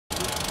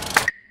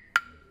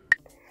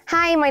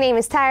Hi, my name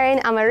is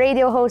Taryn, I'm a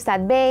radio host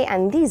at Bay,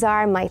 and these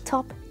are my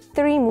top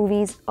 3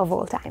 movies of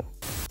all time.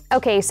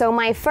 Okay, so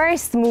my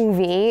first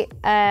movie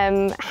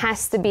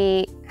has to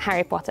be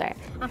Harry Potter.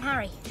 I'm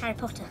Harry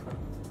Potter.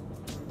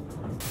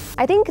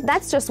 I think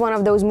that's just one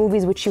of those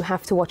movies which you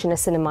have to watch in a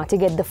cinema to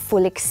get the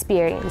full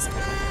experience.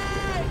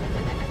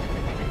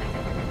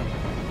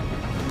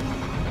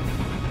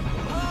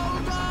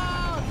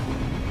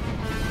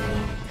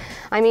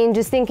 I mean,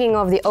 just thinking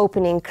of the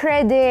opening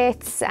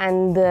credits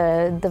and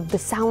the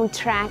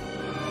soundtrack.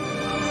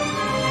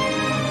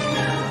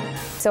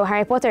 So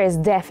Harry Potter is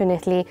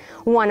definitely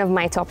one of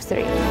my top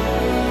 3.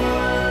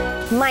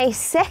 My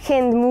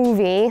second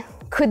movie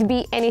could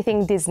be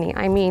anything Disney,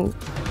 I mean.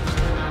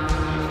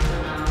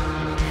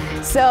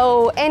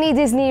 So any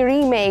Disney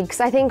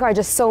remakes I think are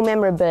just so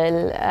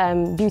memorable.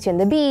 Beauty and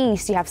the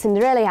Beast, you have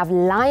Cinderella, you have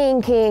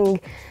Lion King.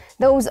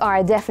 Those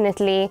are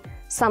definitely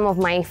some of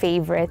my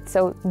favorites.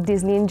 So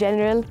Disney in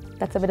general,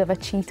 that's a bit of a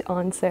cheat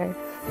answer.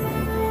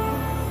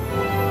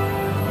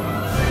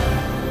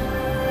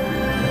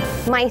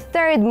 My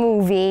third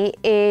movie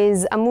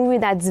is a movie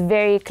that's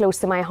very close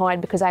to my heart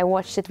because I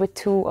watched it with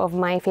 2 of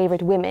my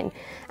favorite women,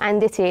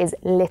 and it is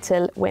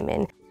Little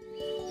Women.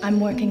 I'm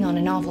working on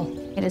a novel.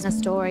 It is a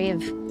story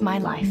of my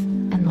life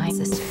and my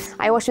sister's.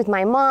 I watched with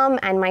my mom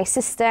and my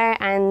sister,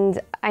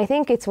 and I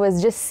think it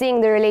was just seeing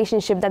the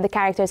relationship that the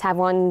characters have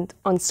on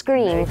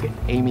screen. Meg,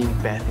 Amy,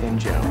 Beth, and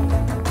Joe.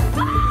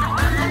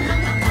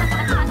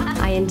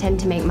 I intend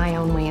to make my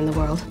own way in the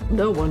world.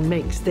 No one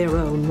makes their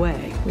own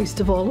way, least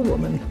of all a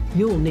woman.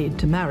 You'll need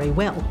to marry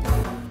well.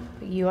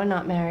 But you are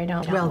not married,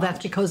 aren't you? Well,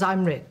 that's because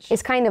I'm rich.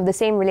 It's kind of the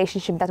same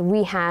relationship that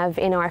we have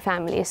in our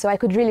family, so I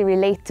could really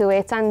relate to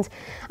it. And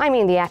I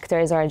mean, the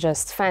actors are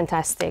just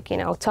fantastic, you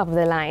know, top of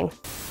the line.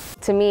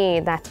 To me,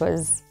 that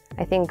was,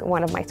 I think,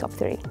 one of my top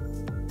 3.